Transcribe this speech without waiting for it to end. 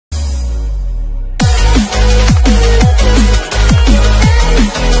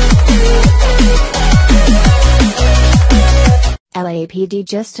LAPD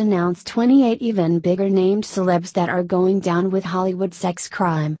just announced 28 even bigger named celebs that are going down with Hollywood sex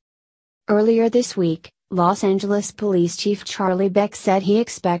crime. Earlier this week, Los Angeles Police Chief Charlie Beck said he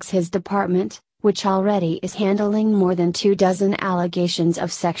expects his department, which already is handling more than 24 allegations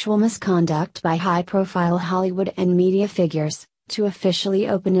of sexual misconduct by high-profile Hollywood and media figures, to officially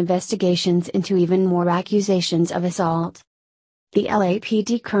open investigations into even more accusations of assault. The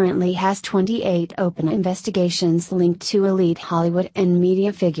LAPD currently has 28 open investigations linked to elite Hollywood and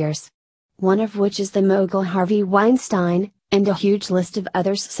media figures. One of which is the mogul Harvey Weinstein, and a huge list of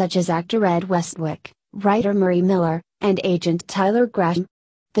others such as actor Ed Westwick, writer Murray Miller, and agent Tyler Graham.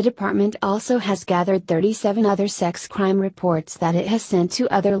 The department also has gathered 37 other sex crime reports that it has sent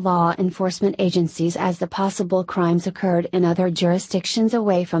to other law enforcement agencies as the possible crimes occurred in other jurisdictions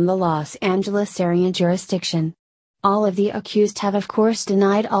away from the Los Angeles area jurisdiction. All of the accused have of course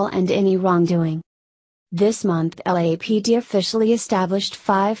denied all and any wrongdoing. This month LAPD officially established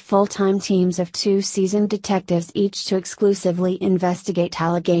 5 full-time teams of 2 seasoned detectives each to exclusively investigate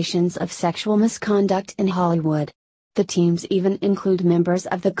allegations of sexual misconduct in Hollywood. The teams even include members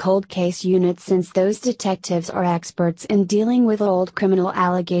of the cold case unit since those detectives are experts in dealing with old criminal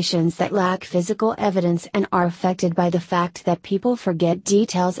allegations that lack physical evidence and are affected by the fact that people forget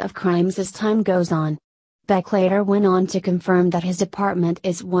details of crimes as time goes on. Beck later went on to confirm that his department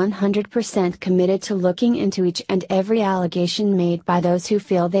is 100% committed to looking into each and every allegation made by those who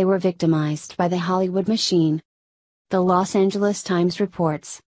feel they were victimized by the Hollywood machine. The Los Angeles Times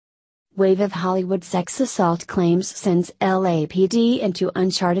reports. Wave of Hollywood sex assault claims sends LAPD into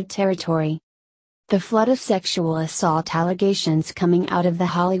uncharted territory. The flood of sexual assault allegations coming out of the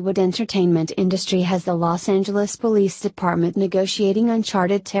Hollywood entertainment industry has the Los Angeles Police Department negotiating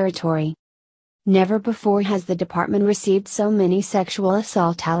uncharted territory. Never before has the department received so many sexual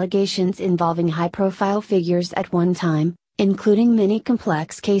assault allegations involving high-profile figures at one time, including many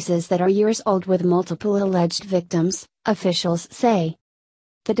complex cases that are years old with multiple alleged victims, officials say.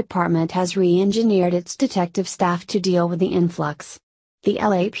 The department has re-engineered its detective staff to deal with the influx. The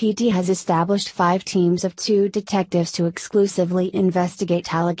LAPD has established 5 teams of 2 detectives to exclusively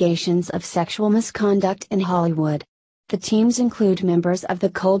investigate allegations of sexual misconduct in Hollywood. The teams include members of the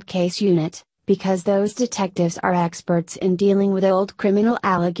cold case unit, because those detectives are experts in dealing with old criminal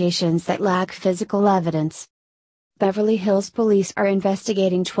allegations that lack physical evidence. Beverly Hills police are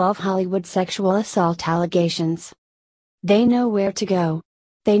investigating 12 Hollywood sexual assault allegations. They know where to go.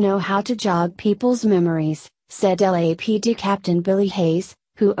 They know how to jog people's memories, said LAPD Captain Billy Hayes,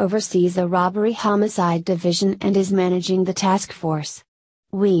 who oversees the Robbery Homicide Division and is managing the task force.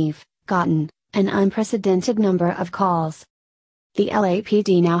 We've gotten an unprecedented number of calls. The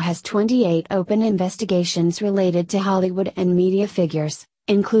LAPD now has 28 open investigations related to Hollywood and media figures,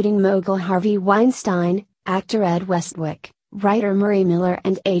 including mogul Harvey Weinstein, actor Ed Westwick, writer Murray Miller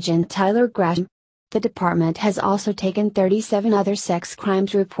and agent Tyler Graham. The department has also taken 37 other sex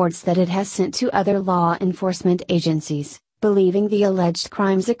crimes reports that it has sent to other law enforcement agencies, believing the alleged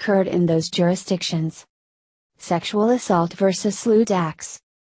crimes occurred in those jurisdictions. Sexual assault versus lewd acts.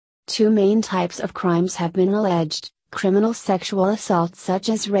 2 main types of crimes have been alleged: criminal sexual assault such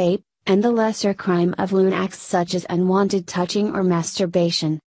as rape, and the lesser crime of lewd acts such as unwanted touching or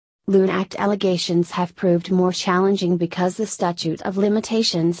masturbation. Lewd act allegations have proved more challenging because the statute of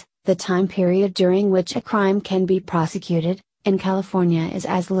limitations, the time period during which a crime can be prosecuted, in California is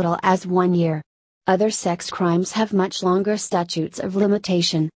as little as 1 year. Other sex crimes have much longer statutes of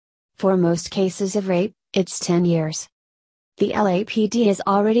limitation. For most cases of rape, it's 10 years. The LAPD has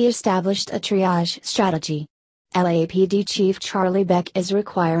already established a triage strategy. LAPD Chief Charlie Beck is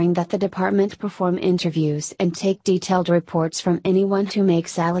requiring that the department perform interviews and take detailed reports from anyone who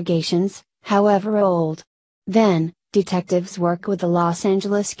makes allegations, however old. Then, detectives work with the Los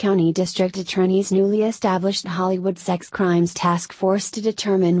Angeles County District Attorney's newly established Hollywood Sex Crimes Task Force to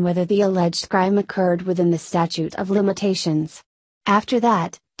determine whether the alleged crime occurred within the statute of limitations. After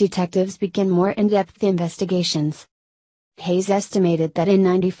that, detectives begin more in-depth investigations. Hayes estimated that in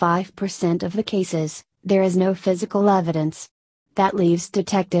 95% of the cases, there is no physical evidence. That leaves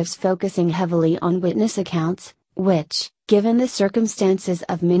detectives focusing heavily on witness accounts, which, given the circumstances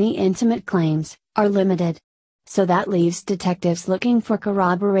of many intimate claims, are limited. So that leaves detectives looking for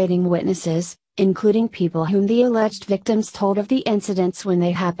corroborating witnesses, including people whom the alleged victims told of the incidents when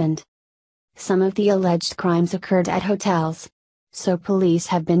they happened. Some of the alleged crimes occurred at hotels. So police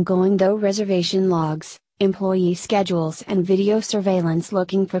have been going through reservation logs, employee schedules and video surveillance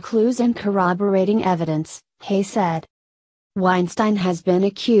looking for clues and corroborating evidence, Hayes said. Weinstein has been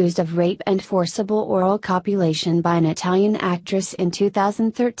accused of rape and forcible oral copulation by an Italian actress in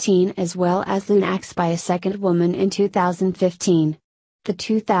 2013 as well as lewd acts by a second woman in 2015. The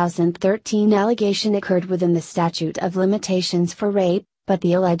 2013 allegation occurred within the statute of limitations for rape, but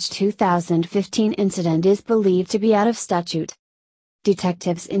the alleged 2015 incident is believed to be out of statute.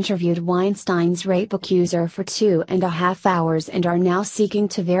 Detectives interviewed Weinstein's rape accuser for 2.5 hours and are now seeking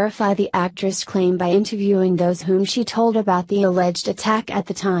to verify the actress' claim by interviewing those whom she told about the alleged attack at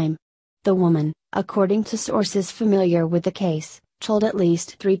the time. The woman, according to sources familiar with the case, told at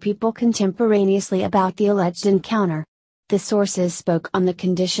least 3 people contemporaneously about the alleged encounter. The sources spoke on the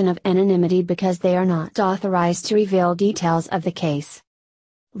condition of anonymity because they are not authorized to reveal details of the case.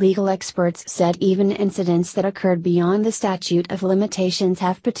 Legal experts said even incidents that occurred beyond the statute of limitations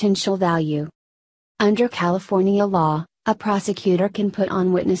have potential value. Under California law, a prosecutor can put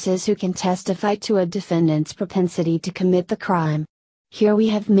on witnesses who can testify to a defendant's propensity to commit the crime. Here we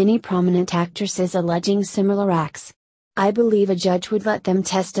have many prominent actresses alleging similar acts. I believe a judge would let them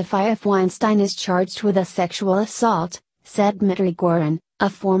testify if Weinstein is charged with a sexual assault, said Mitri Gorin, a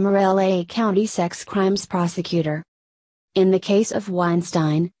former LA County sex crimes prosecutor. In the case of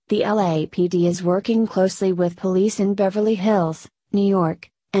Weinstein, the LAPD is working closely with police in Beverly Hills, New York,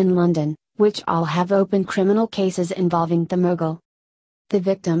 and London, which all have open criminal cases involving the mogul. The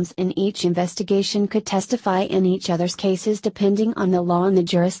victims in each investigation could testify in each other's cases depending on the law in the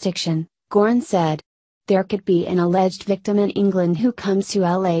jurisdiction, Gorin said. There could be an alleged victim in England who comes to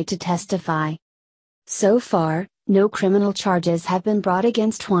LA to testify. So far, no criminal charges have been brought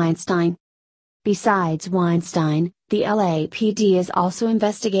against Weinstein. Besides Weinstein, the LAPD is also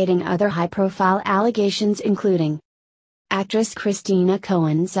investigating other high-profile allegations including actress Christina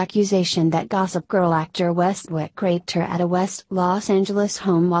Cohen's accusation that Gossip Girl actor Westwick raped her at a West Los Angeles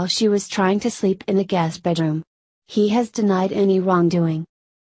home while she was trying to sleep in a guest bedroom. He has denied any wrongdoing.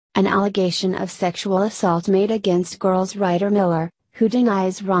 An allegation of sexual assault made against Girls writer Miller, who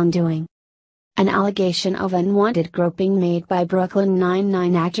denies wrongdoing. An allegation of unwanted groping made by Brooklyn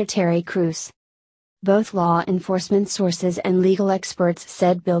Nine-Nine actor Terry Crews. Both law enforcement sources and legal experts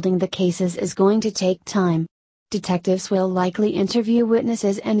said building the cases is going to take time. Detectives will likely interview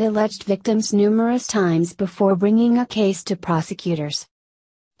witnesses and alleged victims numerous times before bringing a case to prosecutors.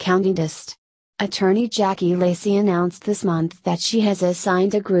 County Dist. Attorney Jackie Lacey announced this month that she has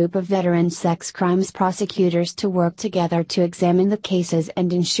assigned a group of veteran sex crimes prosecutors to work together to examine the cases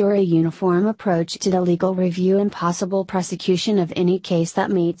and ensure a uniform approach to the legal review and possible prosecution of any case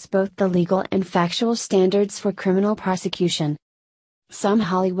that meets both the legal and factual standards for criminal prosecution. Some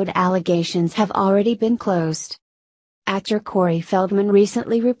Hollywood allegations have already been closed. Actor Corey Feldman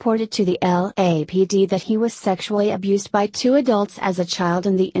recently reported to the LAPD that he was sexually abused by 2 adults as a child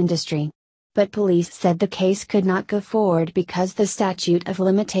in the industry. But police said the case could not go forward because the statute of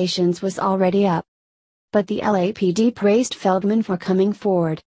limitations was already up. But the LAPD praised Feldman for coming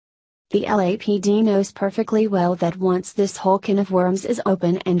forward. The LAPD knows perfectly well that once this whole can of worms is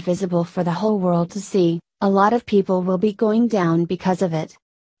open and visible for the whole world to see, a lot of people will be going down because of it.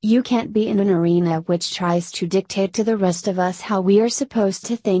 You can't be in an arena which tries to dictate to the rest of us how we are supposed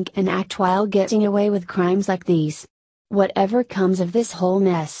to think and act while getting away with crimes like these. Whatever comes of this whole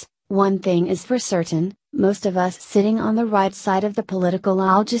mess, one thing is for certain, most of us sitting on the right side of the political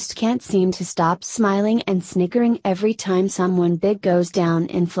aisle just can't seem to stop smiling and snickering every time someone big goes down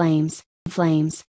in flames.